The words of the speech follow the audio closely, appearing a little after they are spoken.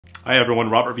Hi everyone,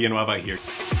 Robert Villanueva here.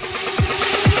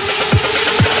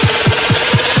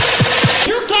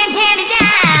 You can't tear me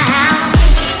down.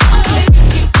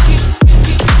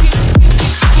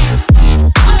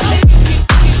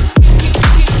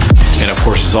 And of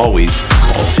course, as always,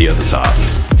 I'll see you at the top.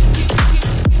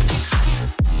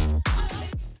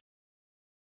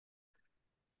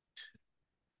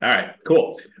 All right,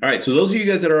 cool. All right, so those of you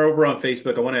guys that are over on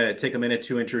Facebook, I want to take a minute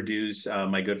to introduce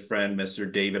my good friend,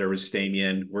 Mr. David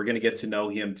Arustamian. We're going to get to know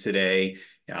him today.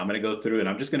 I'm going to go through and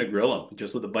I'm just going to grill him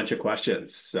just with a bunch of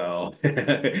questions. So,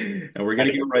 and we're going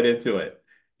to get right into it.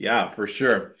 Yeah, for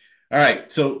sure. All right,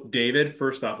 so David,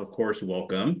 first off, of course,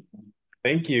 welcome.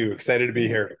 Thank you. Excited to be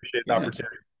here. Appreciate the Yeah,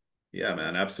 opportunity. yeah,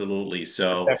 man, absolutely.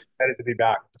 So, Excited to be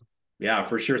back. yeah,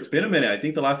 for sure. It's been a minute. I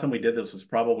think the last time we did this was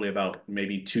probably about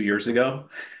maybe 2 years ago.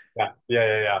 Yeah.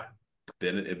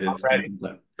 It's Ready.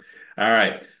 been all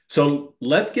right. So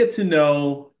let's get to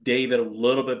know David a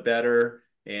little bit better.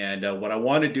 And what I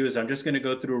want to do is I'm just going to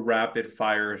go through a rapid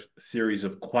fire series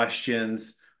of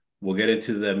questions. We'll get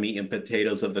into the meat and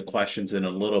potatoes of the questions in a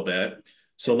little bit.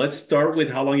 So let's start with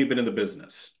how long you've been in the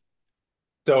business.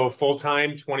 So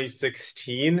full-time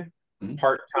 2016, Mhm.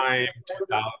 part-time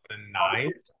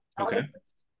 2009. Okay.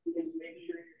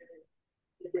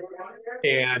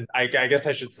 And I guess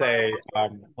I should say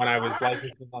when I was licensed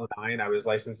in 2009, I was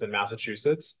licensed in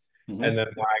Massachusetts. And Mhm. then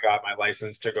when I got my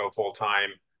license to go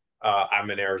full-time, I'm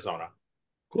in Arizona.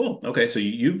 Cool. Okay. So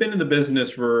you've been in the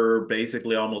business for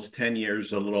basically almost 10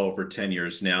 years, a little over 10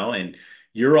 years now. And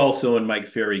you're also in Mike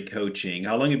Ferry coaching.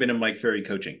 How long have you been in Mike Ferry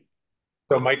coaching?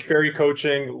 So Mike Ferry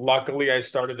coaching, luckily I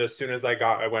started as soon as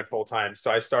I went full-time.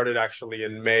 So I started actually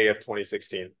in May of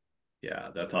 2016. Yeah,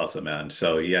 that's awesome, man.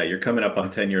 So yeah, you're coming up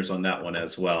on 10 years on that one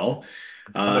as well.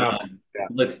 Coming Uh, up. Yeah.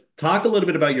 let's talk a little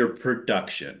bit about your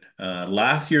production.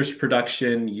 Last year's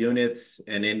production units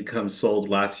and income sold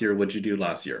last year. What'd you do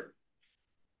last year?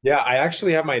 Yeah, I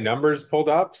actually have my numbers pulled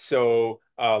up. So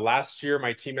last year,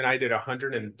 my team and I did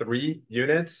 103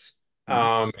 units.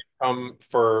 Mhm. Income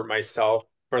for myself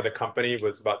for the company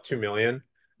was about 2 million.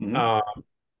 Mhm. Um,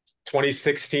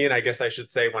 2016, I guess I should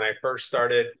say, when I first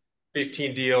started,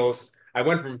 15 deals. I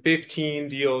went from 15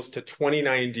 deals to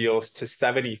 29 deals to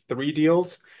 73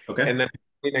 deals. Okay. And then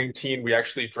in 2019, we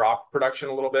actually dropped production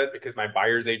a little bit because my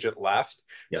buyer's agent left.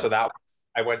 Yeah. So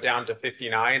I went down to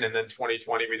 59. And then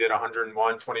 2020, we did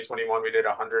 101. 2021, we did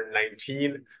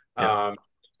 119. Yeah.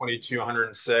 22,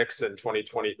 106, and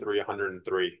 2023,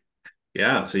 103.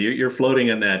 Yeah. So you're floating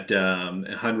in that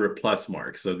 100 plus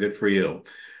mark. So good for you.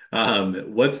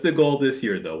 What's the goal this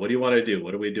year, though? What do you want to do?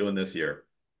 What are we doing this year?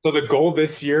 So the goal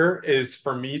this year is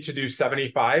for me to do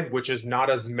 75, which is not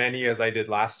as many as I did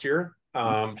last year.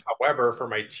 However, for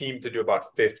my team to do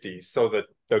about 50. So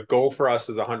the goal for us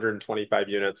is 125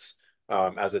 units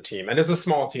as a team. And it's a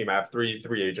small team. I have three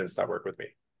agents that work with me.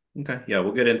 Okay. Yeah,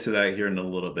 we'll get into that here in a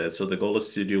little bit. So the goal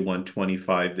is to do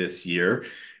 125 this year.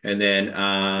 And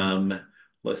then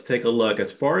let's take a look.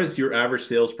 As far as your average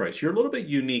sales price, you're a little bit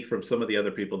unique from some of the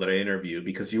other people that I interview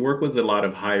because you work with a lot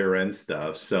of higher end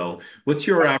stuff. So what's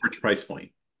your average price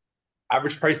point?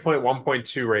 Average price point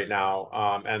 1.2 right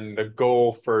now. And the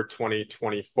goal for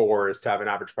 2024 is to have an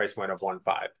average price point of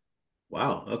 1.5.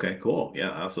 Wow. Okay, cool. Yeah,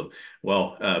 awesome.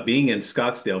 Well, being in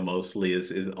Scottsdale mostly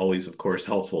is always, of course,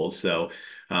 helpful. So,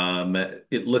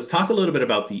 let's talk a little bit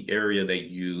about the area that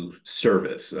you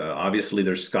service. Obviously,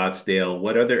 there's Scottsdale.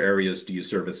 What other areas do you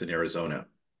service in Arizona?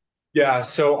 Yeah,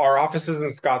 so our offices in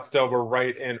Scottsdale, we're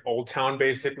right in Old Town,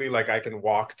 basically. Like I can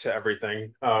walk to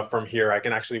everything from here. I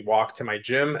can actually walk to my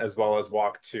gym as well as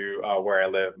walk to where I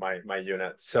live, my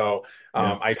unit. So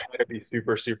Yeah. I try to be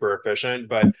super efficient.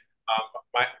 But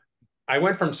my I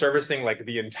went from servicing like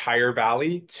the entire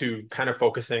valley to kind of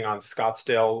focusing on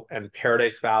Scottsdale and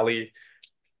Paradise Valley,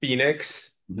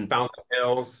 Phoenix, Mhm. Fountain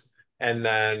Hills, and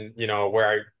then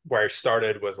where I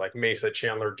started was like Mesa,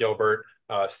 Chandler, Gilbert.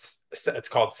 It's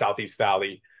called Southeast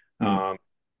Valley. Mm. Um,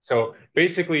 so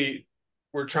basically,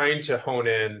 we're trying to hone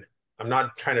in. I'm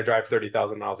not trying to drive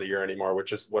 30,000 miles a year anymore,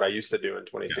 which is what I used to do in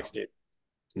Yeah. 2016.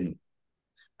 Mm.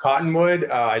 Cottonwood,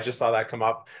 I just saw that come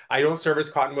up. I don't service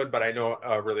Cottonwood, but I know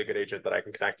a really good agent that I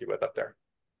can connect you with up there.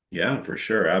 Yeah, for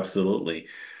sure. Absolutely.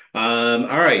 All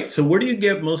right. So where do you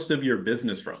get most of your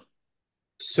business from?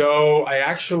 So I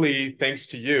actually, thanks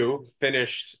to you,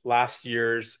 finished last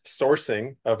year's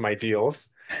sourcing of my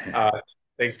deals. Uh,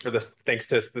 thanks to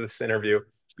this interview.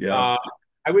 Yeah. Uh,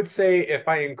 I would say if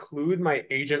I include my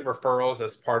agent referrals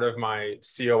as part of my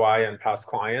COI and past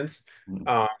clients, Mm.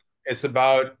 um, it's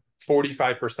about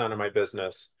 45% of my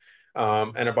business.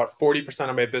 And about 40%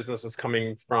 of my business is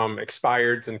coming from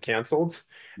expireds and canceleds.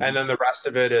 And then the rest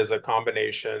of it is a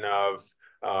combination of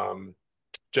um,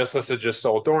 just listed, just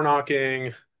sold, door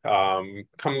knocking,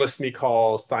 come list me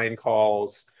calls, sign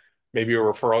calls, maybe a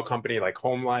referral company like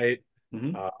HomeLight,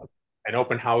 Mhm. uh, an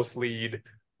open house lead,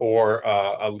 or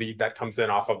a lead that comes in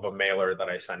off of a mailer that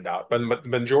I send out. But the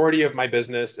majority of my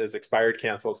business is expired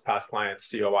cancels, past clients,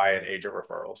 COI, and agent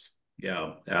referrals.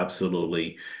 Yeah,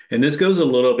 absolutely. And this goes a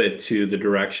little bit to the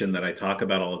direction that I talk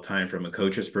about all the time from a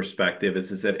coach's perspective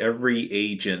is that every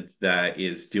agent that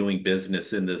is doing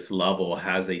business in this level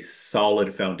has a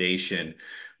solid foundation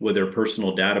with their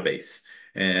personal database.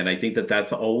 And I think that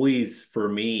that's always for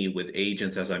me with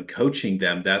agents as I'm coaching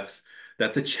them, that's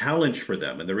a challenge for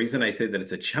them. And the reason I say that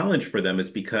it's a challenge for them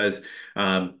is because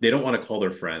they don't want to call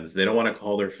their friends. They don't want to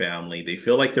call their family. They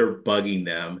feel like they're bugging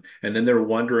them, and then they're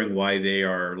wondering why they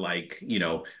are like,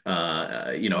 on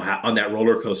that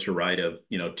roller coaster ride of,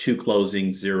 two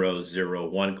closing, zero, zero,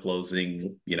 one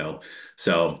closing.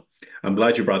 So I'm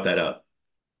glad you brought that up.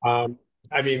 Um,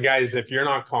 I mean, guys, if you're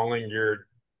not calling your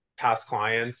past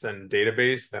clients and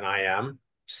database, then I am.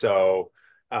 So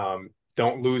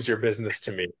don't lose your business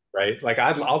to me, right? Like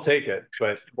I'll take it,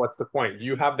 but what's the point?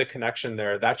 You have the connection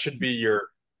there. That should be your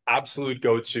absolute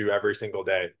go-to every single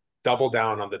day. Double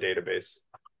down on the database.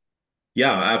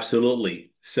 Yeah,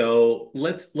 absolutely. So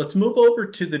let's move over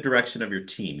to the direction of your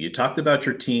team. You talked about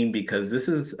your team because this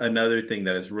is another thing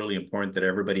that is really important that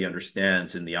everybody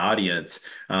understands in the audience.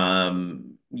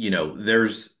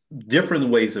 There's different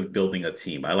ways of building a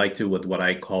team. I like to with what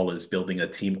I call is building a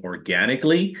team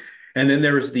organically. And then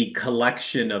there's the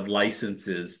collection of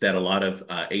licenses that a lot of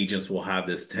agents will have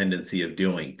this tendency of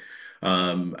doing.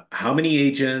 How many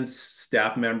agents,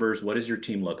 staff members, what does your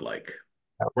team look like?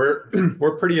 We're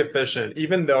we're pretty efficient,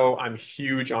 even though I'm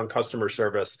huge on customer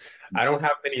service. I don't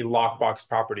have many lockbox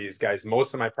properties, guys.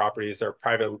 Most of my properties are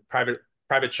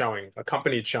private showing,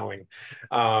 accompanied showing.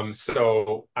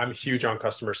 So I'm huge on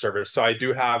customer service. So I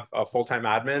do have a full-time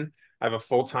admin, I have a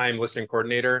full-time listing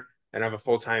coordinator, and I have a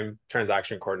full-time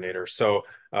transaction coordinator. So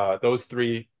those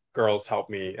three girls help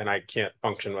me, and I can't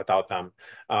function without them.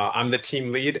 I'm the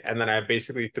team lead, and then I have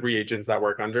basically three agents that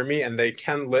work under me, and they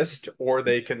can list or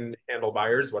they can handle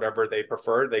buyers, whatever they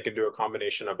prefer. They can do a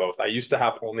combination of both. I used to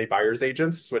have only buyers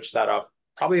agents, switched that up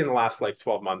probably in the last like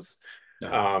 12 months, Uh,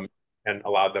 um, and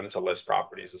allowed them to list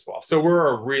properties as well. So we're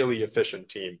a really efficient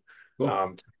team.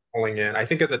 cool. Pulling in, I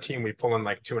think as a team, we pull in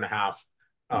like 2.5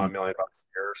 Mm, million bucks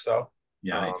a year or so.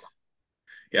 yeah. Um,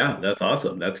 Yeah, that's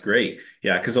awesome. That's great.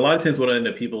 Yeah, because a lot of times what end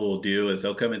up people will do is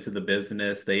they'll come into the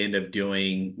business, they end up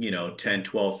doing, 10,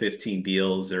 12, 15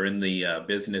 deals. They're in the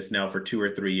business now for 2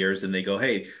 or 3 years and they go,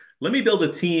 hey, let me build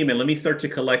a team and let me start to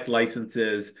collect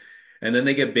licenses. And then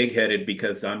they get big headed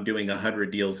because I'm doing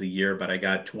 100 deals a year, but I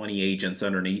got 20 agents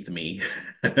underneath me.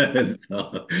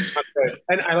 So, Okay.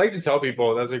 And I like to tell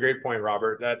people, that's a great point,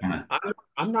 Robert, that yeah.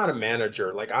 I'm not a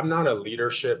manager. Like I'm not a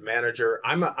leadership manager.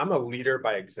 I'm a leader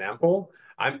by example.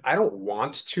 I don't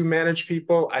want to manage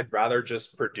people. I'd rather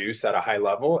just produce at a high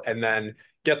level and then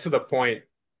get to the point,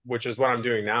 which is what I'm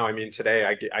doing now. I mean, today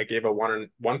I gave a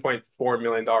 1.4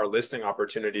 million dollar listing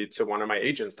opportunity to one of my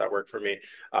agents that work for me.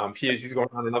 He's going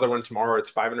on another one tomorrow. It's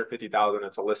 550,000.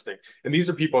 It's a listing. And these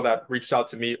are people that reached out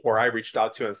to me or I reached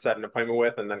out to and set an appointment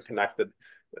with and then connected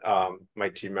my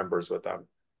team members with them.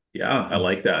 Yeah, I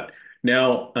like that.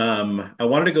 Now, I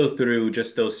wanted to go through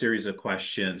just those series of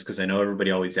questions because I know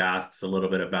everybody always asks a little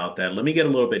bit about that. Let me get a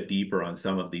little bit deeper on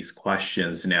some of these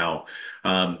questions now.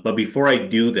 But before I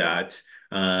do that,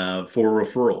 for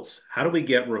referrals, how do we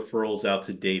get referrals out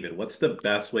to David? What's the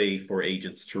best way for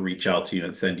agents to reach out to you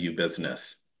and send you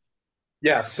business?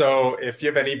 Yeah, so if you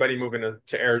have anybody moving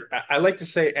to I like to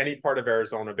say any part of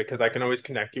Arizona because I can always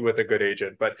connect you with a good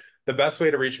agent. But the best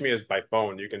way to reach me is by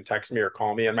phone. You can text me or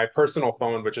call me. And my personal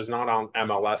phone, which is not on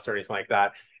MLS or anything like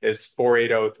that, is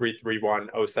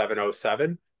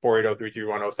 480-331-0707,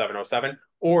 480-331-0707.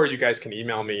 Or you guys can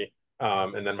email me,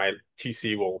 and then my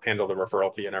TC will handle the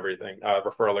referral fee and everything,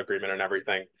 referral agreement and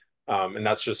everything. And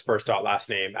that's just first dot last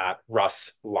name at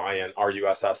russlyon,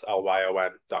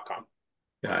 RUSSLYON.com.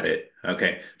 Got it.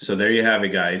 Okay. So there you have it,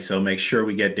 guys. So make sure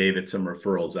we get David some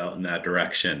referrals out in that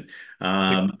direction.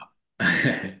 Um,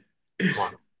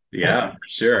 Come Yeah, on. for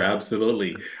sure,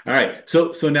 absolutely. All right,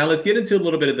 so now let's get into a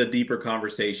little bit of the deeper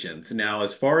conversations. Now,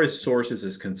 as far as sources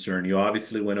is concerned, you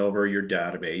obviously went over your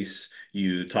database.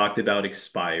 You talked about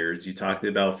expires. You talked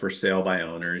about for sale by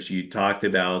owners. You talked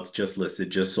about just listed,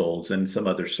 just sold, and some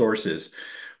other sources.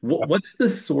 What's the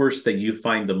source that you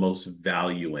find the most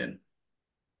value in?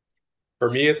 For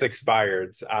me, it's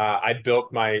expireds. I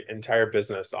built my entire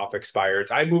business off expireds.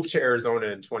 I moved to Arizona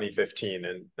in 2015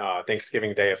 and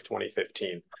Thanksgiving Day of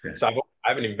 2015. Okay. So I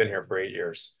haven't even been here for 8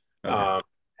 years. Okay. Um,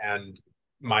 and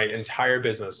my entire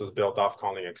business was built off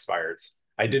calling expireds.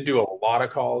 I did do a lot of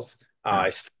calls. Yeah. I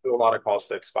still do a lot of calls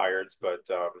to expireds, but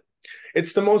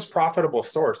it's the most profitable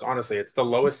source, honestly. It's the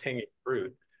lowest hanging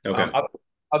fruit. Okay.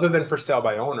 Other than for sale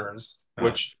by owners, Uh,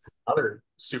 which is another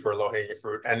super low hanging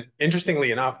fruit. And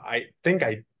interestingly enough, I think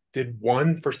I did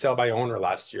one for sale by owner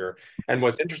last year. And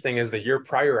what's interesting is the year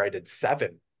prior I did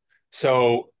seven.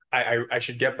 So I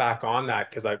should get back on that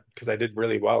because I did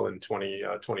really well in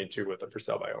 2022 with the for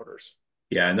sale by owners.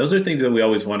 Yeah, and those are things that we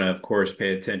always want to, of course,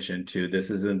 pay attention to. This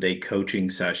isn't a coaching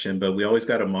session, but we always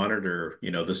got to monitor,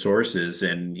 the sources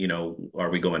and, are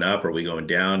we going up? Are we going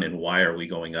down? And why are we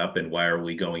going up? And why are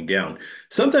we going down?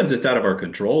 Sometimes it's out of our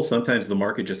control. Sometimes the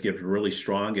market just gets really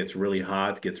strong, gets really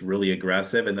hot, gets really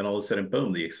aggressive, and then all of a sudden,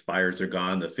 boom, the expires are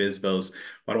gone. The FISBOs,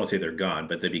 I don't want to say they're gone,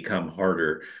 but they become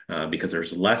harder because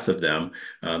there's less of them.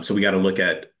 So we got to look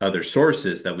at other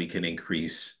sources that we can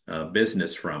increase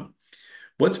business from.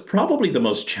 What's probably the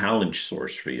most challenged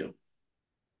source for you?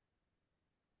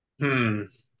 Hmm.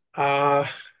 Uh,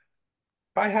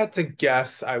 if I had to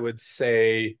guess, I would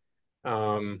say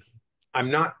um, I'm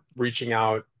not reaching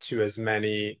out to as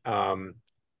many for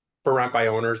rent by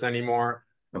owners anymore.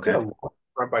 Did a Okay. lot of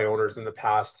rent by owners in the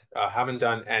past. Haven't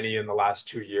done any in the last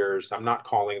 2 years. I'm not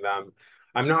calling them.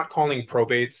 I'm not calling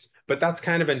probates, but that's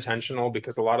kind of intentional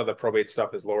because a lot of the probate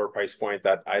stuff is lower price point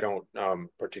that I don't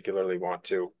particularly want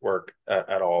to work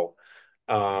at all.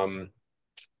 Um,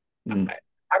 Mm, I,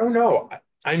 I don't know.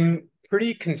 I'm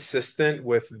pretty consistent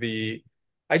with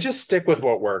I just stick with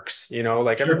what works,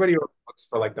 like sure. everybody looks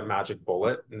for like the magic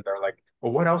bullet and they're like,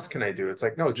 well, what else can I do? It's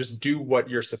like, no, just do what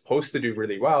you're supposed to do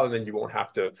really well, and then you won't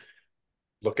have to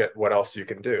look at what else you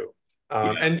can do.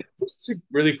 Yeah. And just to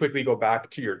really quickly go back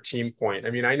to your team point,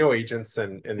 I mean, I know agents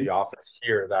in the office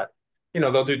here that,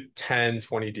 they'll do 10,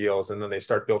 20 deals and then they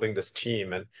start building this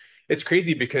team. And it's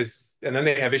crazy and then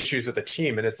they have issues with the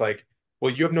team. And it's like,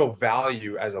 well, you have no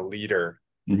value as a leader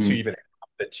to Hmm. even have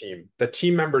the team. The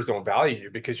team members don't value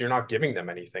you because you're not giving them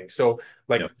anything. So,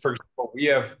 like, Yep. for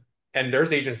example, and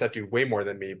there's agents that do way more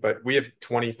than me, but we have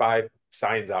 25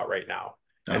 signs out right now.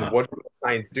 And Uh-huh. what do the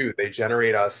signs do? They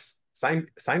generate us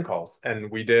sign calls. And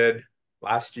we did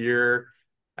last year,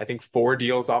 I think 4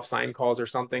 deals off sign calls or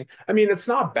something. I mean, it's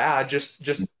not bad, just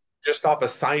off a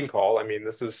sign call. I mean,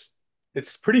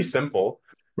 it's pretty simple.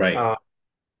 Right. Uh,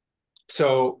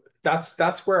 so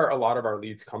that's where a lot of our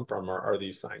leads come from are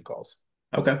these sign calls.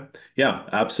 Okay. Yeah,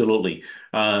 absolutely.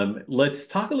 Let's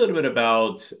talk a little bit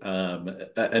about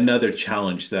another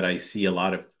challenge that I see a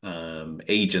lot of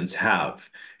agents have,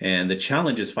 and the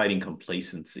challenge is fighting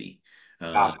complacency.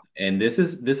 Yeah. And this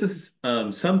is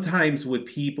sometimes with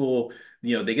people,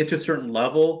 they get to a certain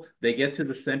level, they get to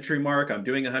the century mark. I'm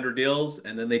doing 100 deals,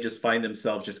 and then they just find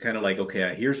themselves just kind of like,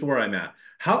 okay, here's where I'm at.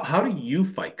 How do you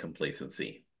fight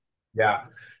complacency? Yeah.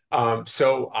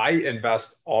 So I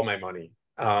invest all my money.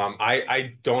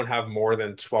 I don't have more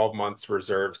than 12 months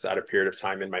reserves at a period of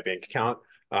time in my bank account.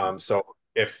 So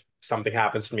if something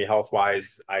happens to me health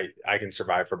wise, I can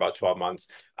survive for about 12 months.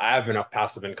 I have enough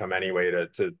passive income anyway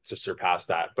to surpass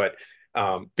that, but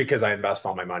because I invest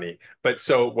all my money. But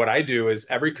so what I do is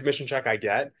every commission check I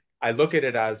get, I look at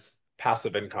it as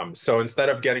passive income. So instead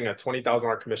of getting a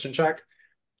 $20,000 commission check,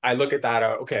 I look at that,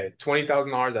 okay,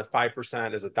 $20,000 at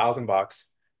 5% is $1,000.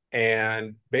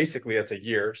 And basically it's a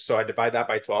year. So I divide that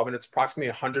by 12 and it's approximately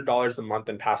 $100 a month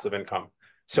in passive income.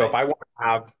 So if Right. I want to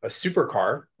have a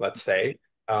supercar, let's say,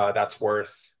 that's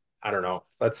worth, I don't know,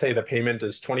 let's say the payment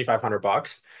is 2,500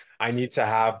 bucks. I need to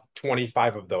have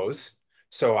 25 of those.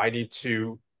 So I need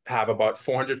to have about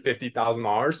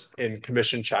 $450,000 in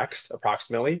commission checks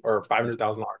approximately, or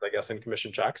 $500,000, I guess, in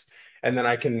commission checks. And then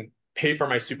I can pay for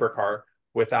my supercar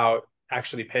without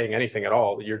actually paying anything at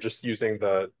all. You're just using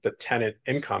the tenant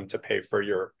income to pay for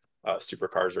your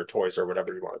supercars or toys or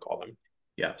whatever you want to call them.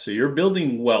 Yeah, so you're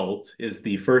building wealth is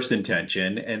the first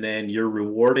intention, and then you're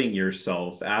rewarding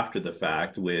yourself after the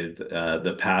fact with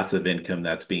the passive income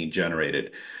that's being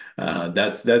generated.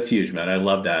 That's huge, man. I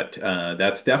love that.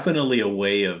 That's definitely a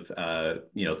way of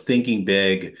thinking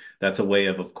big. That's a way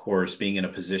of course, being in a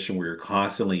position where you're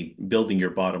constantly building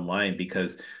your bottom line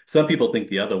because some people think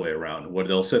the other way around, where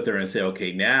they'll sit there and say,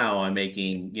 okay, now I'm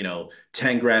making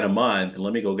 10 grand a month, and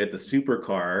let me go get the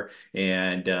supercar,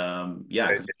 and yeah,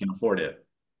 because I can afford it.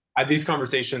 I had these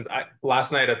conversations.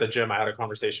 Last night at the gym, I had a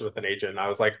conversation with an agent, and I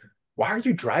was like, "Why are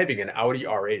you driving an Audi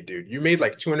R8, dude? You made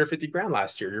like 250 grand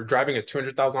last year. You're driving a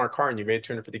 $200,000 car, and you made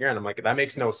 250 grand." I'm like, "That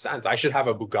makes no sense. I should have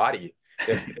a Bugatti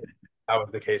if that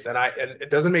was the case." And it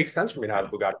doesn't make sense for me to have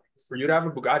a Yeah. Bugatti. For you to have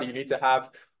a Bugatti, you need to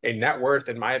have a net worth,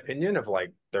 in my opinion, of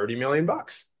like 30 million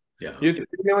bucks. Yeah. You have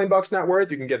 30 million bucks net worth,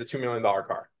 you can get a $2 million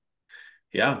car.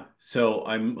 Yeah. So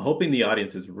I'm hoping the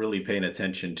audience is really paying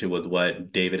attention to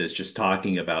what David is just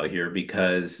talking about here,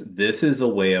 because this is a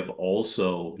way of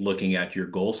also looking at your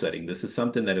goal setting. This is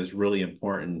something that is really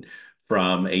important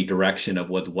from a direction of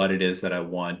what it is that I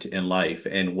want in life.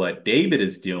 And what David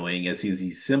is doing is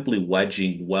he's simply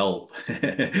wedging wealth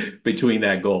between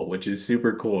that goal, which is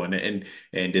super cool. And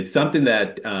it's something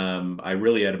that I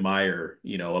really admire,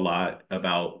 a lot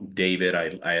about David.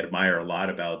 I admire a lot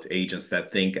about agents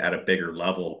that think at a bigger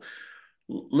level.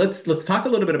 Let's talk a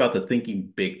little bit about the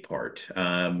thinking big part.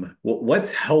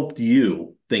 What's helped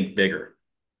you think bigger?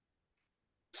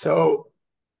 So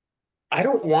I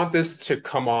don't want this to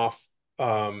come off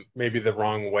maybe the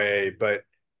wrong way, but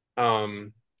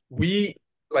um, we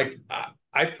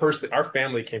I personally, our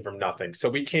family came from nothing. So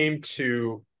we came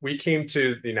to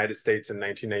the United States in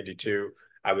 1992.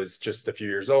 I was just a few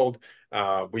years old.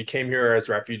 We came here as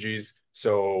refugees,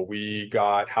 so we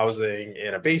got housing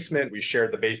in a basement. We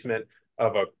shared the basement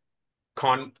of a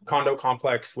condo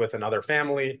complex with another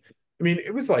family. I mean,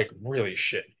 it was like really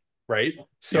shit, right? Yeah.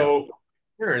 So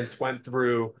parents went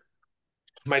through.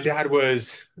 My dad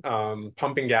was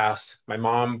pumping gas. My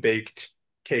mom baked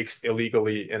cakes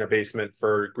illegally in a basement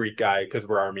for a Greek guy because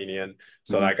we're Armenian.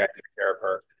 So Mhm. that guy took care of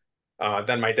her.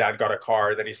 Then my dad got a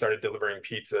car. Then he started delivering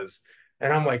pizzas.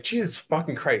 And I'm like, Jesus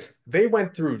fucking Christ. They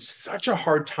went through such a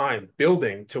hard time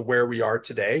building to where we are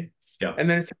today. Yeah. And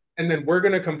then we're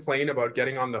gonna complain about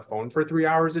getting on the phone for 3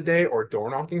 hours a day or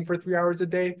door knocking for 3 hours a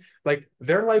day. Like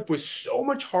their life was so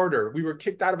much harder. We were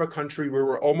kicked out of a country. We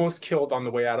were almost killed on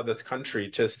the way out of this country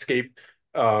to escape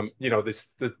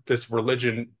this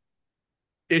religion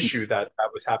issue that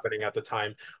was happening at the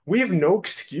time. We have no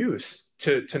excuse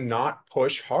to not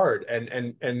push hard.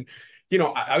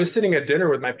 I was sitting at dinner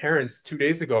with my parents 2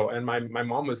 days ago, and my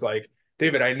mom was like,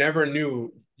 "David, I never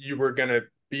knew you were gonna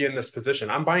be in this position.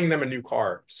 I'm buying them a new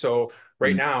car. So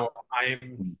right Mhm. now,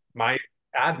 I'm my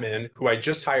admin, who I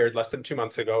just hired less than 2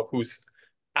 months ago, who's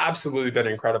absolutely been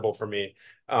incredible for me.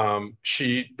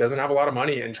 She doesn't have a lot of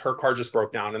money, and her car just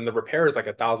broke down, and the repair is like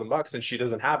 $1,000, and she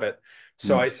doesn't have it.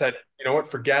 So Mhm. I said, you know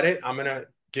what, forget it. I'm gonna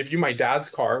give you my dad's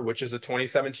car, which is a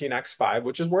 2017 X5,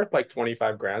 which is worth like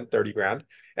 25 grand, 30 grand.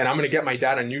 And I'm gonna get my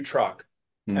dad a new truck.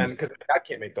 And Mhm. because my dad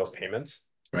can't make those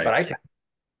payments, but Right. I can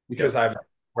because Yep. I'm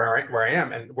where I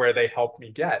am and where they helped me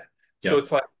get. So Yep.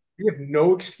 it's like we have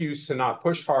no excuse to not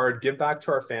push hard, give back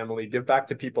to our family, give back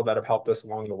to people that have helped us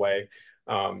along the way.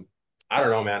 Um, I don't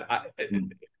know, man.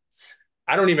 Mhm.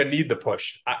 I don't even need the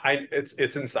push.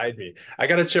 It's inside me. I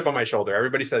got a chip on my shoulder.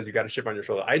 Everybody says you got a chip on your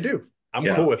shoulder. I do. I'm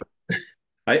Yeah. cool with it.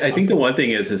 I I'm think the cool. one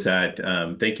thing is that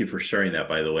thank you for sharing that,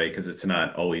 by the way, because it's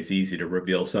not always easy to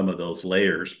reveal some of those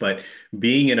layers. But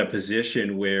being in a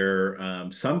position where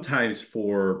sometimes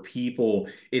for people,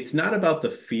 it's not about the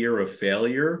fear of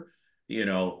failure.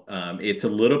 It's a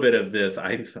little bit of this.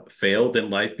 I've failed in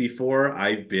life before.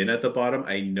 I've been at the bottom.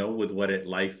 I know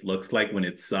life looks like when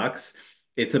it sucks.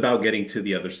 It's about getting to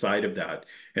the other side of that.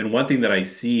 And one thing that I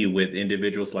see with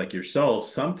individuals like yourself,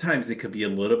 sometimes it could be a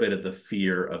little bit of the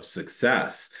fear of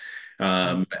success.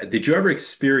 Did you ever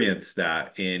experience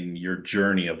that in your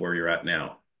journey of where you're at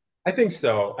now? I think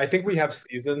so. I think we have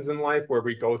seasons in life where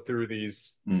we go through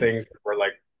these Mm, things that we're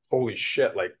like, holy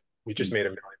shit, like we just mm, made $1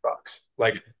 million.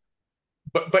 Like,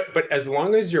 but as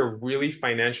long as you're really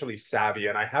financially savvy,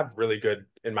 and I have really good,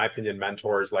 in my opinion,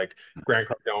 mentors like Grant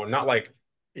Cardone, not like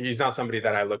he's not somebody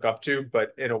that I look up to,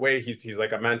 but in a way he's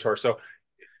like a mentor. So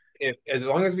as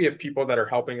long as we have people that are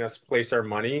helping us place our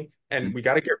money, and mm, we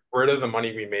got to get rid of the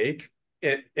money we make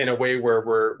in a way where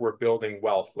we're building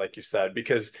wealth, like you said,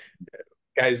 because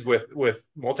guys with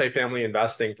multifamily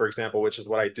investing, for example, which is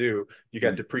what I do, you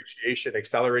get mm, depreciation,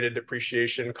 accelerated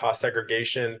depreciation, cost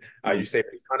segregation. mm. You save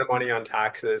a ton of money on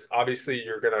taxes. Obviously,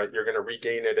 you're gonna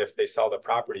regain it if they sell the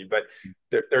property, but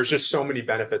there's just so many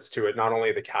benefits to it. Not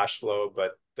only the cash flow,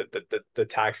 but the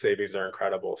tax savings are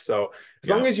incredible. So as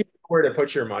long Yeah. as you know where to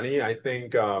put your money, I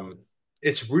think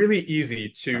it's really easy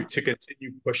to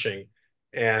continue pushing.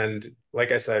 And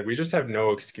like I said, we just have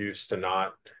no excuse to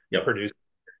not Yep. produce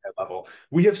level.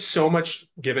 We have so much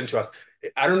given to us.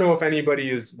 I don't know if anybody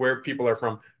is where people are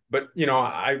from, but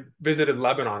I visited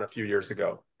Lebanon a few years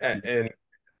ago and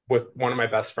with one of my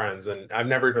best friends, and I've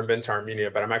never even been to Armenia,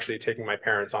 but I'm actually taking my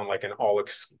parents on like an all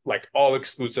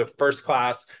exclusive first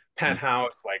class Mm.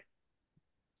 penthouse. Like,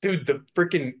 dude, the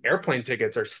freaking airplane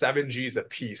tickets are 7 G's a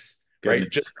piece, right?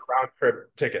 Just Goodness. a round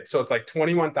trip ticket. So it's like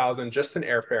 21,000 just an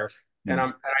airfare. And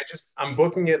Mm. I'm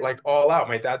booking it like all out.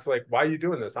 My dad's like, "Why are you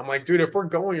doing this?" I'm like, "Dude, if we're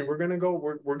going, we're gonna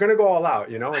go all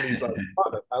out, you know?" And he's like, "I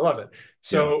love it. I love it." Yeah.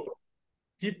 So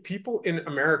people in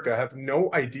America have no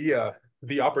idea.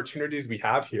 the opportunities we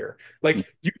have here. Like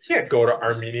you can't go to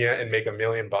Armenia and make $1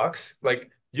 million.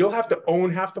 Like you'll have to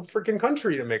own half the freaking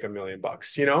country to make $1 million,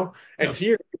 you know? And Yeah.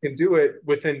 here we can do it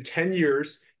within 10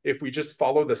 years if we just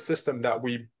follow the system that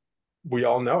we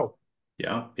all know.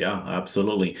 Yeah, yeah,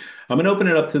 absolutely. I'm going to open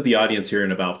it up to the audience here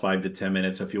in about 5 to 10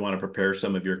 minutes. So if you want to prepare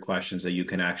some of your questions that you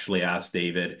can actually ask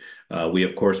David, we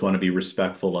of course want to be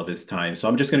respectful of his time. So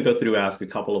I'm just going to go through, ask a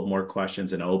couple of more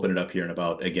questions, and I'll open it up here in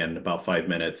about, again, about 5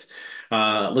 minutes.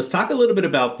 Let's talk a little bit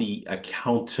about the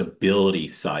accountability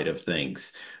side of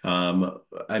things.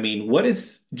 I mean,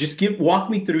 walk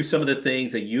me through some of the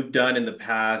things that you've done in the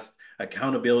past,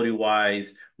 accountability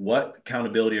wise. What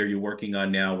accountability are you working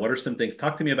on now? What are some things?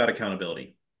 Talk to me about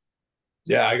accountability.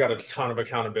 Yeah, I got a ton of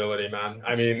accountability, man.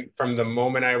 I mean, from the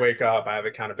moment I wake up, I have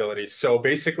accountability. So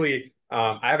basically,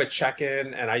 I have a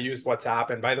check-in and I use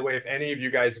WhatsApp. And by the way, if any of you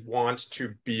guys want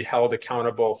to be held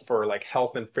accountable for like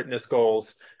health and fitness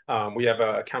goals, we have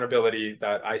an accountability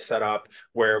that I set up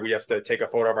where we have to take a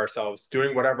photo of ourselves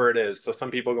doing whatever it is. So some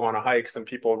people go on a hike, some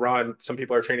people run, some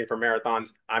people are training for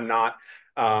marathons. I'm not.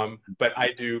 But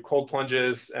I do cold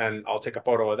plunges and I'll take a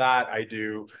photo of that.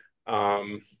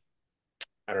 Um,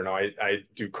 I don't know, I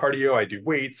do cardio, I do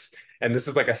weights, and this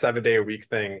is like a 7 day a week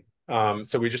thing.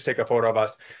 So we just take a photo of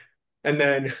us. And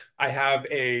then I have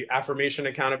a affirmation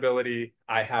accountability.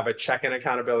 I have a check-in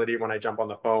accountability when I jump on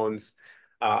the phones.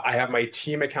 I have my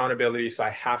team accountability, so I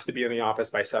have to be in the office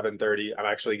by 7:30. I'm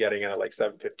actually getting in at like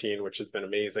 7:15, which has been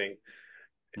amazing.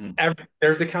 Mm.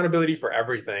 There's accountability for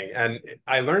everything. And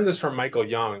I learned this from Michael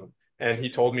Young. And he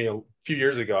told me a few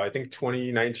years ago, I think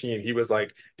 2019, he was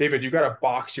like, David, you got to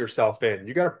box yourself in.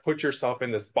 You got to put yourself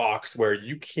in this box where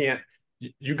you can't,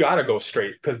 you got to go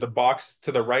straight because the box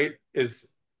to the right is,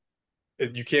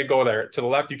 you can't go there. To the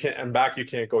left, you can't, and back, you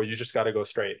can't go. You just got to go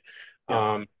straight.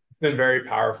 Yeah. It's been very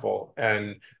powerful.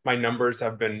 And my numbers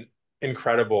have been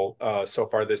incredible so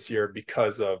far this year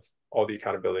because of all the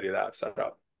accountability that I've set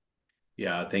up.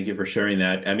 Yeah, thank you for sharing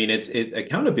that. I mean, it's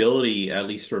accountability, at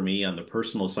least for me on the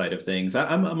personal side of things.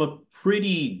 I'm a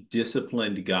pretty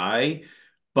disciplined guy,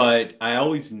 but I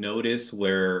always notice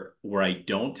where I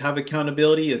don't have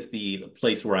accountability is the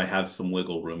place where I have some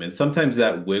wiggle room. And sometimes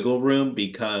that wiggle room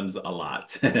becomes a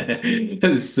lot.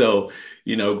 So,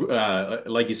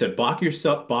 like you said, box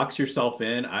yourself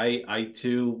in. I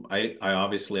too, I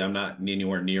obviously I'm not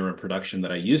anywhere near in production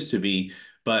that I used to be.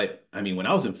 But I mean, when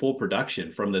I was in full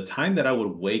production, from the time that I would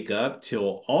wake up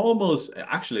till almost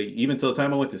actually even till the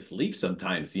time I went to sleep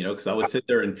sometimes, because I would sit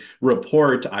there and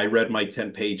report, I read my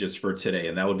 10 pages for today,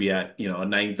 and that would be at, a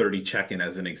 9:30 check-in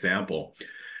as an example.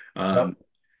 Um,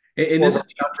 and Or this write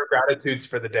is, out your gratitudes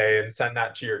for the day and send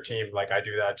that to your team. Like I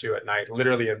do that too at night,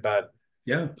 literally in bed.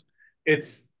 yeah,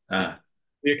 It's uh,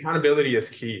 the accountability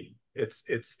is key.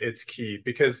 It's key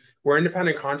because we're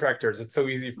independent contractors. It's so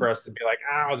easy for us to be like,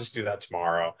 I'll just do that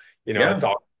tomorrow. yeah, It's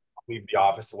all leave the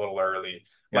office a little early.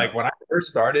 yeah. Like when I first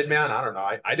started, man, I don't know.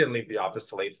 I didn't leave the office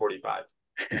till 8:45.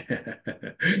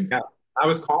 Yeah. I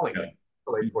was calling till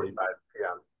Yeah. 8:45. Yeah.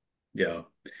 Yeah.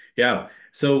 Yeah.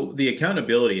 So the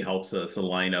accountability helps us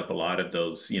align up a lot of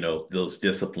those, those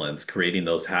disciplines, creating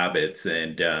those habits.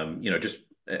 And,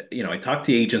 I talk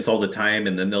to agents all the time,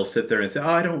 and then they'll sit there and say, oh,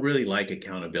 I don't really like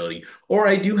accountability. Or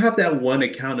I do have that one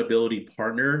accountability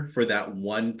partner for that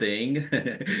one thing.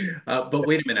 But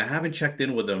wait a minute, I haven't checked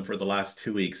in with them for the last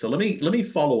 2 weeks. So let me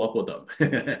follow up with them.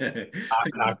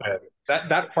 Not good.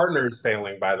 That partner is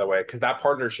failing, by the way, because that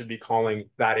partner should be calling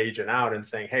that agent out and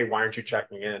saying, "Hey, why aren't you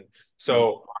checking in?"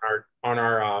 So on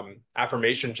our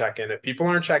affirmation check-in, if people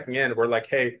aren't checking in, we're like,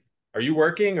 "Hey, are you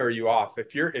working or are you off?"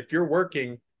 If you're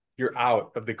working, you're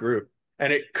out of the group,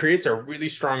 and it creates a really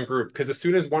strong group because as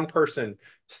soon as one person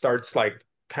starts like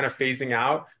kind of phasing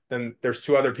out, then there's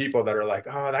two other people that are like,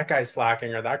 "Oh, that guy's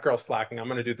slacking or that girl's slacking. I'm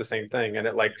going to do the same thing," and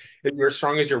you're as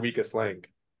strong as your weakest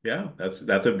link. Yeah, that's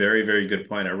a very, very good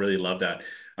point. I really love that.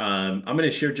 I'm going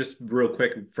to share just real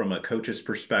quick from a coach's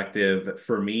perspective.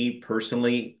 For me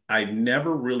personally, I've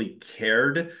never really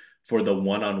cared for the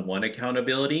one-on-one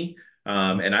accountability.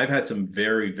 And I've had some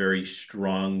very, very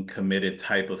strong, committed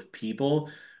type of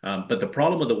people. But the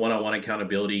problem with the one-on-one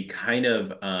accountability kind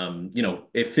of,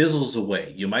 it fizzles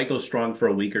away. You might go strong for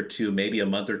a week or two, maybe a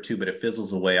month or two, but it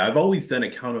fizzles away. I've always done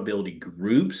accountability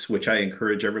groups, which I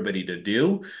encourage everybody to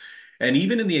do. And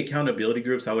even in the accountability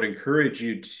groups, I would encourage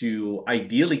you to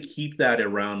ideally keep that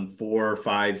around 4,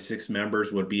 5, 6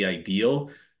 members would be ideal.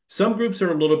 Some groups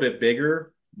are a little bit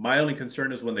bigger. My only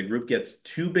concern is when the group gets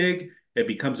too big, it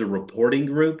becomes a reporting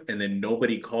group and then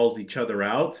nobody calls each other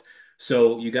out.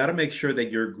 So you got to make sure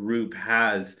that your group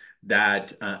has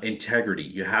that integrity.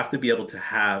 You have to be able to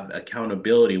have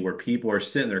accountability where people are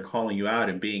sitting there calling you out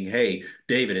and being, "Hey,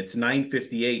 David, it's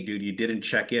 9:58, dude. You didn't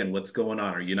check in. What's going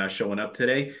on? Are you not showing up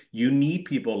today?" You need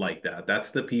people like that. That's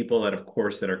the people that, of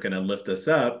course, that are going to lift us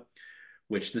up,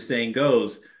 which the saying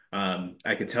goes,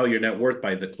 I can tell your net worth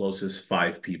by the closest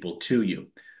five people to you.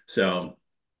 So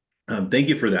thank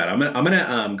you for that. I'm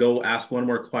gonna go ask one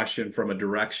more question from a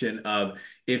direction of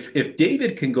if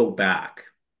David can go back,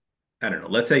 I don't know,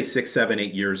 let's say 6, 7,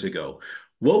 8 years ago,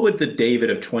 what would the David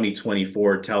of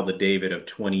 2024 tell the David of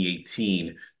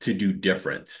 2018 to do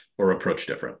different or approach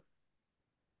different?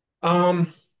 Um,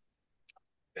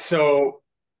 so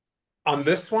on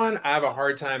this one, I have a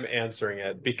hard time answering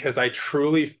it because I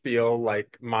truly feel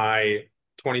like my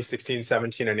 2016,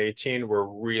 17, and 18 were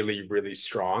really, really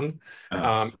strong. Uh,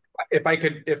 Um, if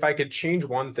I could change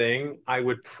one thing, I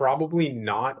would probably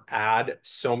not add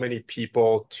so many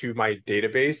people to my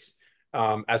database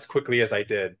as quickly as I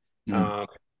did. mm, Um,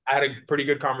 I had a pretty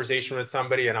good conversation with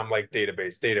somebody, and I'm like,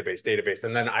 database, database, database,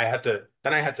 and then I had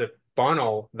to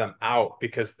funnel them out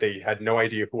because they had no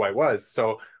idea who I was.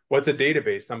 So what's a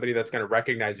database? Somebody that's going to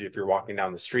recognize you if you're walking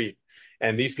down the street.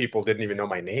 And these people didn't even know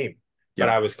my name, but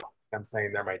yeah. I'm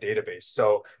saying they're my database.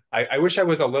 So I wish I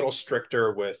was a little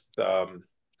stricter with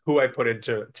who I put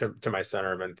to my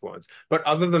center of influence. But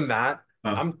other than that,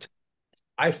 Uh, I'm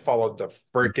I followed the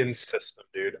freaking system,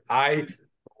 dude. I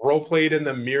role played in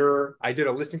the mirror. I did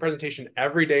a listing presentation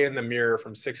every day in the mirror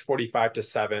from 6:45 to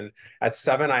 7. At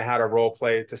 7, I had a role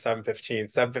play to 7:15.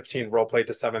 7:15 role play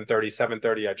to 7:30.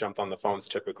 7:30, I jumped on the phones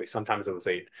typically. Sometimes it was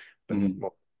 8, but mm,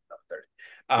 well, 7:30.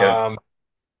 yeah.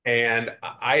 And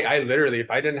I literally,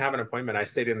 if I didn't have an appointment, I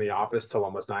stayed in the office till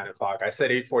almost 9 o'clock. I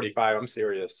said 8:45. I'm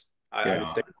serious. I would Yeah.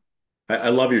 stay. I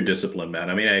love your discipline, man.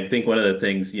 I mean, I think one of the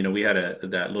things, we had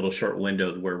that little short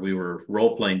window where we were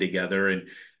role playing together, and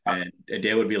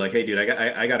Dave would be like, "Hey, dude,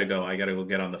 I gotta go. I gotta go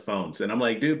get on the phones." And I'm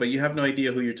like, "Dude, but you have no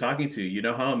idea who you're talking to. You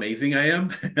know how amazing I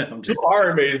am." I'm You just,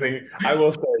 are amazing. I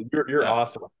will say you're uh,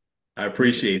 awesome. I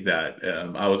appreciate that.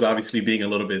 I was obviously being a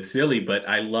little bit silly, but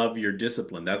I love your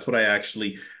discipline. That's what I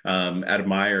actually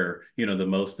admire, the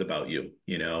most about you,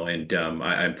 and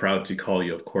I'm proud to call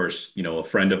you, of course, a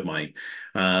friend of mine.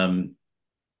 Um,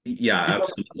 yeah, You feel like I'm a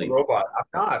absolutely. robot. I'm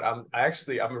not.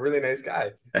 I'm a really nice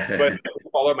guy, but I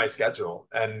follow my schedule,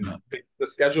 and the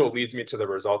schedule leads me to the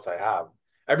results I have.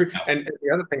 And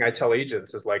the other thing I tell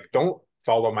agents is like, don't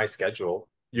follow my schedule.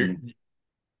 Mm,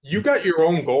 You got your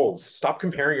own goals. Stop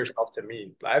comparing yourself to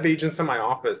me. I have agents in my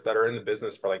office that are in the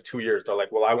business for like 2 years. They're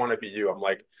like, well, I want to be you. I'm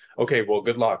like, okay, well,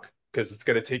 good luck because it's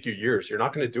going to take you years. You're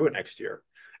not going to do it next year.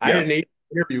 I had yeah. an agent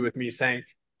interview with me saying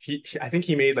I think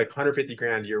he made like 150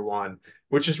 grand year one,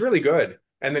 which is really good.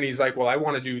 And then he's like, well, I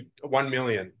want to do 1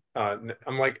 million. I'm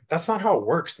like, that's not how it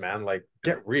works, man. Like,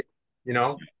 get real, you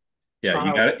know? It's Yeah, not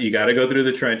you how. got to you got to go through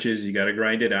the trenches. You got to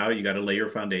grind it out. You got to lay your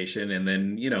foundation, and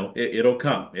then it'll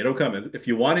come. It'll come if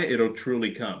you want it. It'll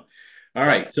truly come. All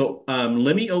right. So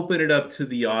let me open it up to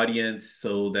the audience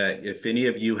so that if any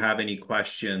of you have any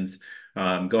questions,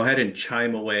 go ahead and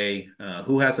chime away.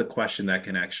 Who has a question that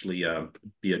can actually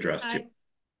be addressed to? I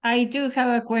I do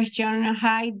have a question.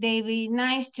 Hi, David.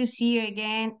 Nice to see you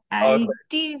again. Uh,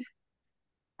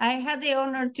 I had the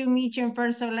honor to meet you in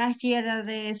person last year at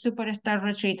the Superstar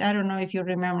Retreat. I don't know if you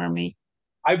remember me.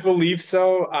 I believe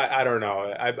so. I don't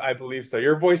know. I believe so.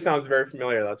 Your voice sounds very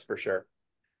familiar, that's for sure.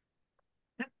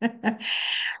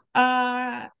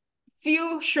 uh,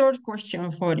 few short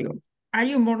questions for you. Are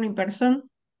you a morning person?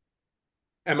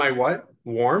 Am I what?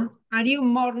 Warm? Are you a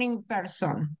morning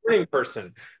person? Morning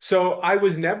person. So I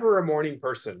was never a morning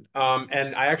person.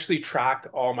 And I actually track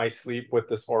all my sleep with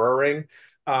this Aura ring.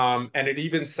 And it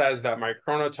even says that my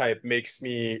chronotype makes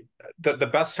me the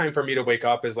best time for me to wake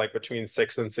up is like between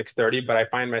 6 and 6:30, but I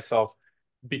find myself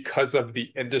because of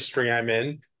the industry I'm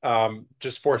in,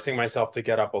 just forcing myself to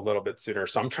get up a little bit sooner.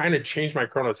 So I'm trying to change my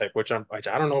chronotype, which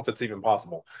I don't know if it's even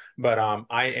possible, but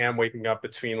I am waking up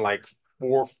between like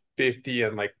 4:50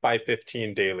 and like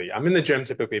 5:15 daily. I'm in the gym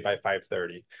typically by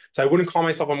 5:30. So I wouldn't call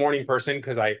myself a morning person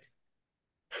because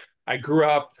I grew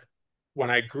up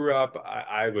when I grew up,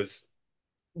 I was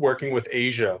working with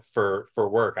Asia for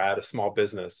work. I had a small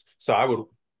business. So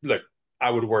look, I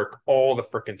would work all the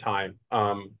freaking time.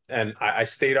 And I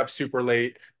stayed up super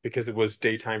late because it was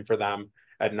daytime for them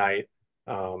at night.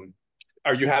 Um,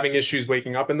 are you having issues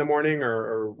waking up in the morning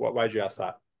or what? Why'd you ask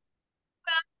that?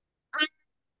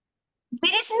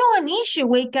 There is no an issue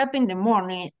wake up in the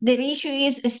morning. The issue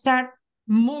is start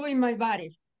moving my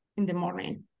body in the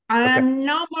morning. Okay. I'm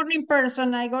not morning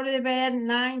person. I go to the bed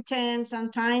 9, 10,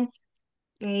 sometimes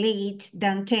late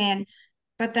than 10.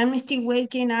 but I'm still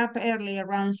waking up early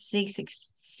around 6,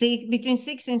 between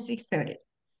 6 and 6:30.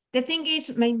 The thing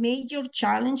is, my major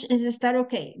challenge is to start,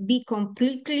 okay, be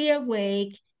completely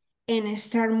awake and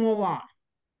start move on.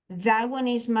 That one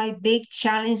is my big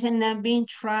challenge, and I've been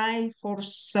trying for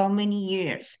so many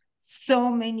years,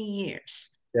 so many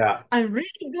years. Yeah. I'm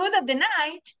really good at the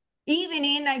night.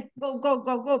 Evening, I go, go,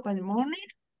 go, go. But morning,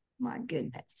 my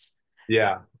goodness.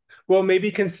 Yeah. Well,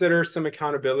 maybe consider some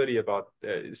accountability about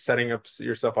setting up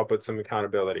yourself up with some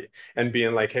accountability and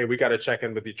being like, hey, we got to check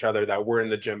in with each other that we're in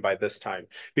the gym by this time.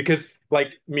 Because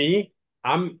like me,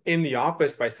 I'm in the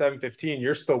office by 7:15,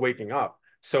 you're still waking up.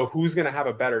 So who's going to have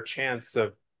a better chance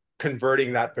of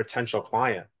converting that potential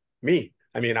client? Me.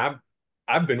 I mean,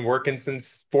 I've been working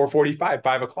since 4:45,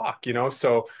 5 o'clock, you know?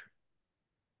 So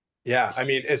yeah, I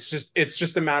mean, it's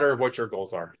just a matter of what your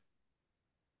goals are.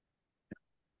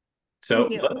 So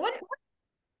Okay.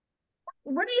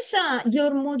 What is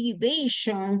your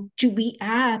motivation to be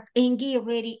up and get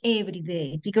ready every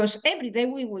day? Because every day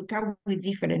we wake up with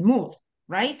different mood,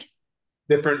 right?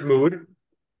 Different mood.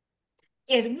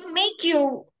 Yes, what make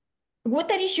you, what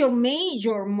that is your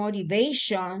major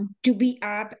motivation to be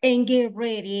up and get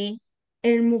ready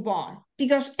and move on?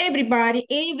 Because everybody,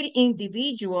 every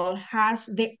individual has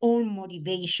their own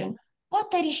motivation.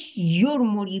 What that is your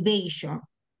motivation?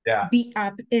 Yeah. Be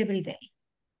up every day.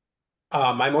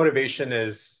 My motivation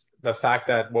is the fact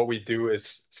that what we do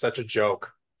is such a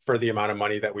joke for the amount of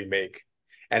money that we make.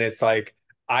 And it's like,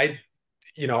 I,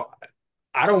 you know,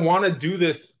 I don't want to do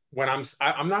this when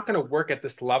I'm not going to work at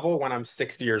this level when I'm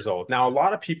 60 years old. Now, a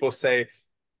lot of people say,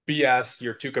 BS,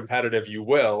 you're too competitive, you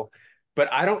will. But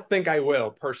I don't think I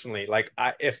will personally. Like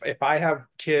if I have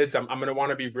kids, I'm going to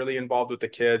want to be really involved with the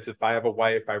kids. If I have a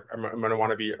wife, I'm going to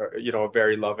want to be, a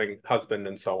very loving husband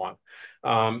and so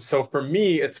on. So for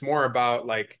me, it's more about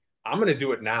like, I'm going to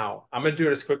do it now. I'm going to do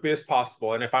it as quickly as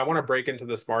possible. And if I want to break into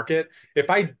this market, if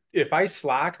I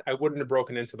slacked, I wouldn't have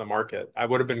broken into the market. I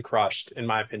would have been crushed, in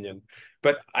my opinion.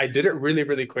 But I did it really,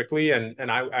 really quickly, and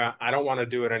I don't want to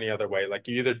do it any other way. Like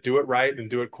you either do it right and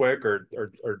do it quick, or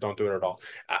don't do it at all.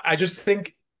 I just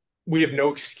think we have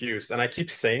no excuse, and I keep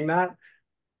saying that,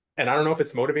 and I don't know if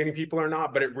it's motivating people or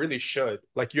not, but it really should.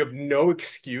 Like you have no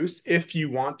excuse if you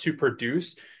want to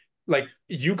produce. Like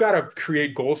you got to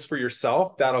create goals for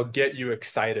yourself that'll get you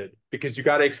excited because you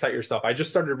got to excite yourself. I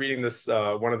just started reading this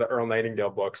one of the Earl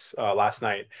Nightingale books last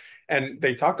night, and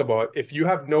they talk about if you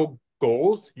have no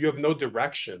goals, you have no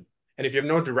direction. And if you have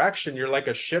no direction, you're like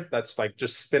a ship that's like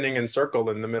just spinning in circle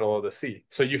in the middle of the sea.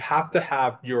 So you have to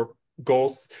have your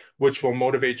goals which will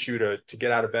motivate you to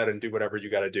get out of bed and do whatever you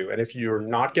got to do. And if you're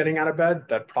not getting out of bed,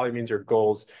 that probably means your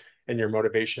goals and your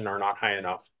motivation are not high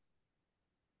enough.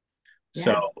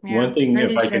 So Yeah, yeah, one thing, that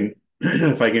if is I true.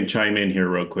 can, if I can chime in here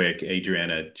real quick,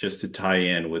 Adriana, just to tie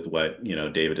in with what,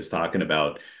 David is talking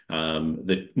about,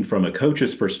 from a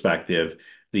coach's perspective,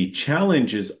 the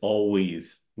challenge is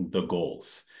always the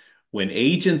goals. When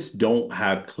agents don't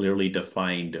have clearly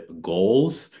defined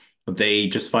goals, they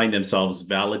just find themselves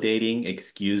validating,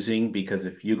 excusing, because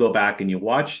if you go back and you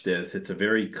watch this, it's a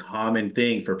very common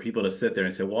thing for people to sit there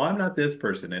and say, well, I'm not this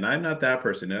person and I'm not that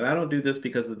person and I don't do this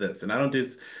because of this and I don't do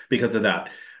this because of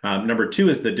that. Number two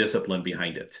is the discipline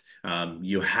behind it.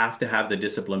 You have to have the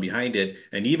discipline behind it.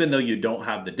 And even though you don't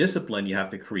have the discipline, you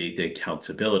have to create the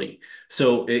accountability.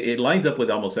 So it lines up with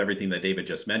almost everything that David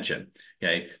just mentioned.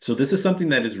 Okay. So this is something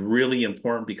that is really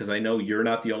important because I know you're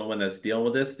not the only one that's dealing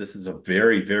with this. This is a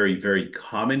very, very, very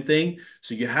common thing.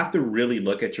 So you have to really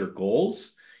look at your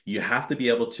goals. You have to be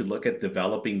able to look at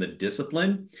developing the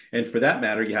discipline. And for that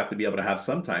matter, you have to be able to have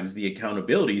sometimes the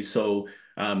accountability. So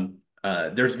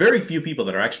there's very few people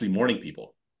that are actually morning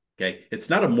people. Okay. It's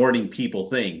not a morning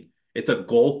people thing. It's a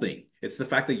goal thing. It's the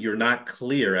fact that you're not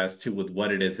clear as to with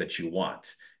what it is that you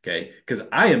want. Okay. Because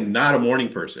I am not a morning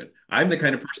person. I'm the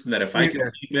kind of person that if I can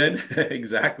Either. sleep in,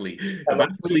 exactly. I If I love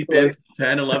sleep sleep in late.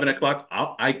 10, 11 o'clock,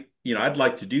 I'd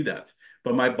like to do that.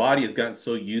 But my body has gotten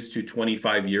so used to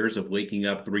 25 years of waking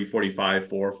up 3:45,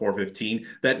 4:15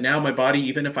 that now my body,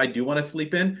 even if I do want to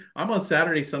sleep in, I'm on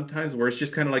Saturday sometimes where it's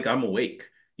just kind of like I'm awake,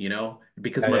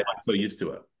 because Yeah, my yeah. body's so used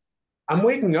to it. I'm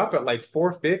waking up at like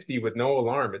 4:50 with no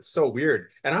alarm. It's so weird.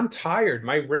 And I'm tired.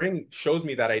 My ring shows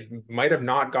me that I might have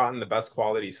not gotten the best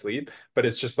quality sleep, but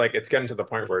it's just like it's getting to the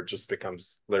point where it just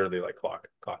becomes literally like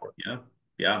clockwork. Yeah.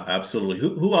 Yeah, absolutely.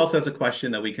 Who else has a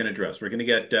question that we can address? We're going to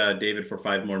get David for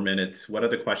 5 more minutes. What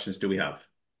other questions do we have?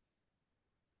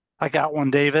 I got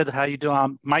one, David. How you doing?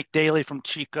 I'm Mike Daly from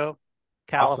Chico, Awesome.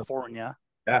 California.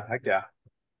 Yeah, heck yeah.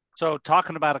 So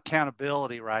talking about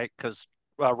accountability, right? Because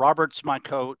Robert's my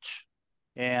coach,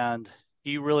 and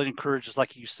he really encourages,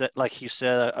 like you said,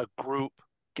 a group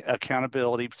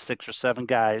accountability, 6 or 7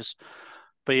 guys.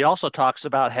 But he also talks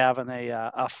about having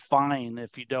a fine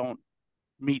if you don't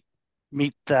meet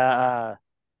the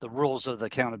rules of the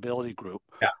accountability group.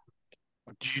 Yeah.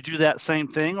 Do you do that same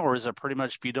thing, or is it pretty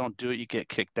much if you don't do it, you get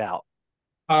kicked out?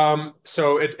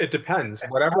 So it depends.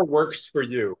 Whatever works for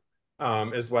you,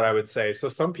 is what I would say. So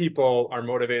some people are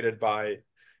motivated by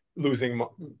losing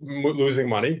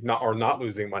money, not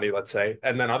losing money, let's say,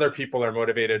 and then other people are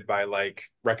motivated by like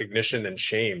recognition and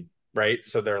shame, right?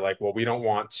 So they're like, well, we don't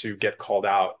want to get called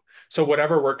out. So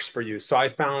whatever works for you. So I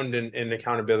found in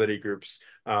accountability groups,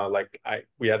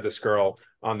 we had this girl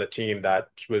on the team that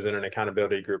was in an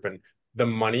accountability group, and the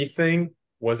money thing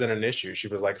wasn't an issue. She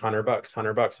was like $100, $100,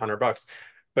 $100.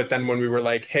 But then when we were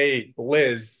like, hey,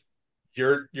 Liz,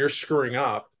 you're screwing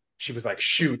up, she was like,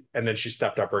 shoot, and then she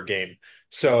stepped up her game.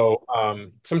 So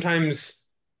sometimes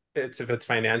if it's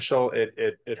financial,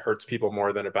 it hurts people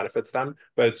more than it benefits them,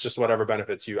 but it's just whatever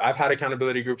benefits you. I've had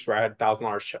accountability groups where I had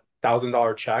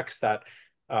 $1,000 checks that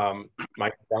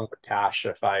might be done with cash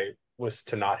if I was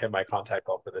to not hit my contact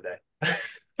goal for the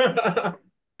day.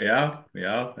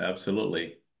 Yeah,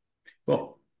 absolutely.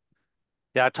 Cool.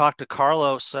 Yeah, I talked to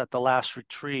Carlos at the last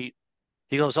retreat.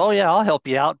 He goes, "Oh yeah, I'll help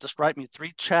you out. Just write me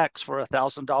 3 checks for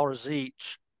 $1,000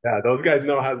 each." Yeah, those guys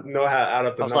know how to add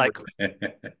up I the was numbers.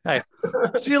 like, "Hey,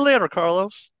 see you later,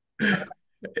 Carlos."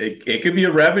 It could be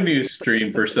a revenue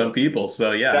stream for some people.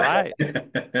 So yeah. Right.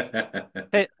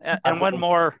 Hey, and one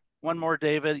more,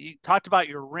 David. You talked about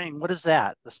your ring. What is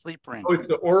that? The sleep ring. Oh, it's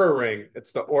the Aura Ring.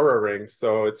 It's the Aura Ring.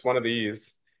 So it's one of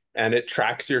these, and it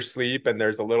tracks your sleep. And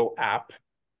there's a little app.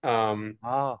 Um,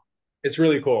 Oh, it's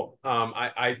really cool.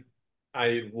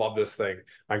 I love this thing.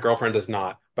 My girlfriend does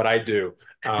not, but I do.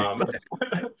 Um,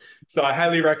 so I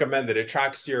highly recommend it. It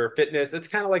tracks your fitness. It's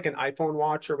kind of like an iPhone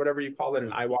watch or whatever you call it,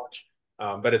 an iWatch.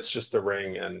 But it's just a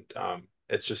ring, and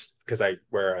it's just because I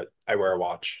wear a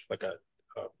watch, like a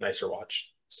nicer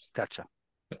watch. gotcha.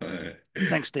 All right.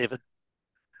 Thanks, David.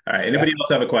 Yeah. Anybody else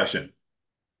have a question?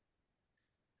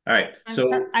 All right.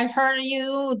 So I've heard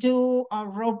you do a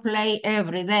role play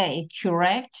every day,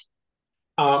 correct?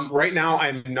 Right now,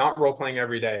 I'm not role playing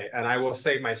every day, and I will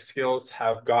say my skills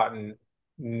have gotten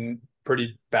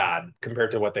pretty bad compared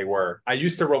to what they were. I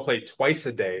used to role play twice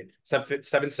a day,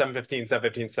 7:15,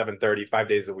 7:15, 7:30, 5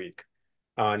 days a week.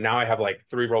 Now I have like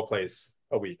 3 role plays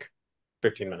a week,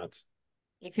 15 minutes.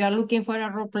 If you're looking for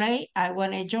a role play, I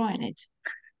want to join it.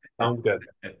 Sounds good.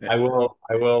 I will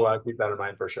keep that in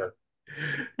mind for sure.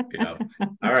 yeah.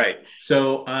 All right.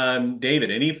 So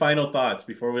David, any final thoughts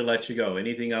before we let you go?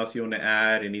 Anything else you want to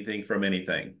add? Anything from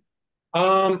anything?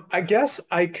 I guess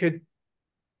I could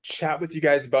chat with you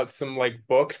guys about some like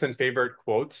books and favorite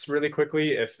quotes really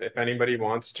quickly if anybody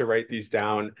wants to write these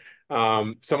down.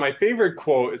 So my favorite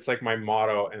quote, it's like my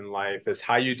motto in life, is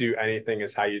how you do anything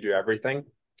is how you do everything.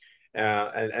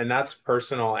 And that's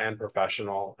personal and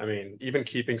professional. I mean, even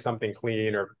keeping something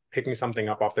clean or picking something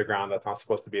up off the ground that's not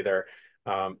supposed to be there.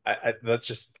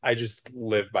 I just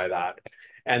live by that.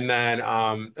 And then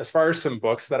as far as some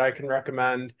books that I can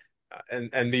recommend,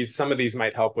 and these some of these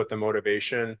might help with the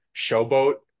motivation.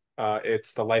 Showboat,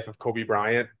 it's the life of Kobe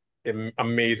Bryant.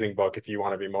 Amazing book if you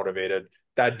want to be motivated.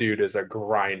 That dude is a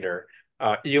grinder.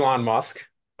 Elon Musk,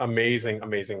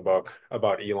 amazing book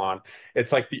about Elon.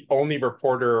 It's like the only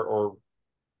reporter or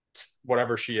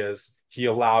whatever she is he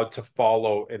allowed to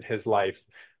follow in his life,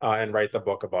 and write the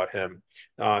book about him.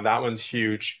 That one's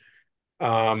huge.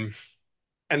 Um,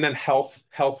 and then health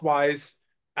wise,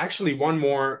 actually one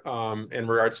more in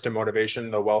regards to motivation,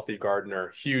 The Wealthy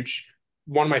Gardener, huge,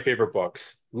 one of my favorite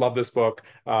books. Love this book.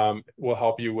 Will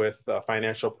help you with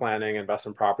financial planning,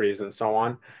 investment properties, and so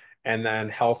on. And then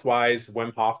health wise,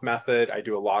 Wim Hof method. I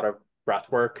do a lot of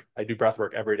breath work. I do breath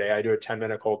work every day. I do a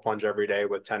 10-minute cold plunge every day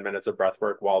with 10 minutes of breath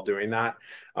work while doing that.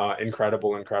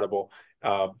 Incredible.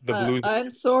 The blue.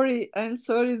 I'm sorry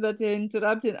that I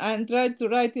interrupted. I'm trying to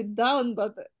write it down,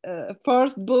 but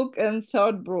first book and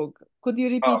third book. Could you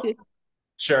repeat it?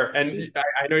 Sure. And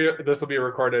I know this will be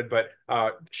recorded, but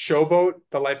Showboat,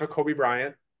 The Life of Kobe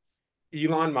Bryant,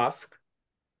 Elon Musk,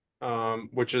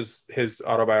 which is his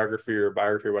autobiography or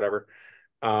biography or whatever.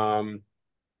 Um,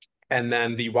 and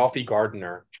then The Wealthy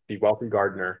Gardener.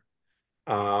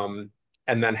 And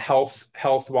then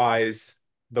health wise,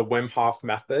 the Wim Hof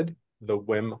method, the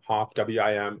Wim Hof,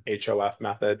 WIMHOF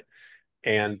method,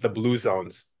 and the blue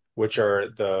zones, which are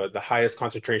the highest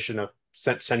concentration of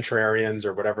centenarians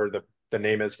or whatever the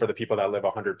name is for the people that live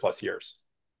 100 plus years.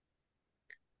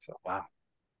 So, Wow.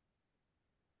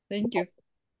 Thank you.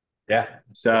 yeah,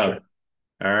 So, for sure.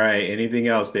 all right. Anything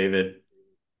else, David?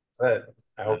 That's it.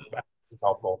 I hope this is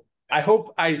helpful. I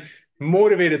hope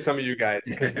motivated some of you guys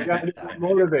because we got to be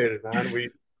motivated, man. We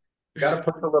got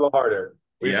to push a little harder.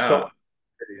 We have so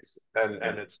Yeah. many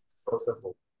and it's so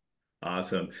simple.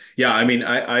 Awesome. Yeah, I mean,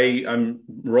 I'm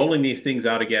rolling these things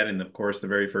out again, and of course, the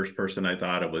very first person I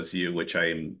thought of was you, which I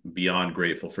am beyond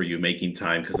grateful for you making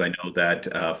time because I know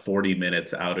that 40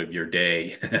 minutes out of your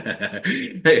day,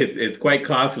 it's quite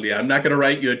costly. I'm not going to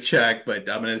write you a check, but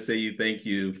I'm going to say thank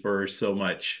you for so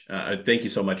much. Thank you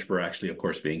so much for actually, of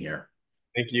course, being here.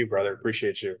 Thank you, brother.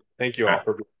 Appreciate you. Thank you all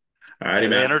for being. All righty,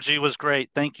 The man. energy was great.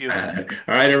 Thank you. All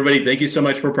right, everybody. Thank you so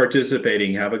much for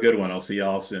participating. Have a good one. I'll see you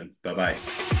all soon. Bye-bye.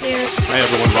 Yeah. Hi,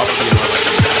 everyone.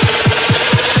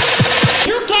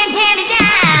 You can't tear me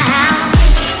down.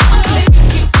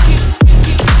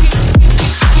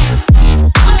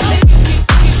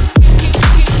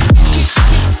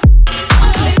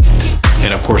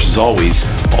 And of course, as always,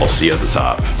 I'll see you at the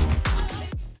top.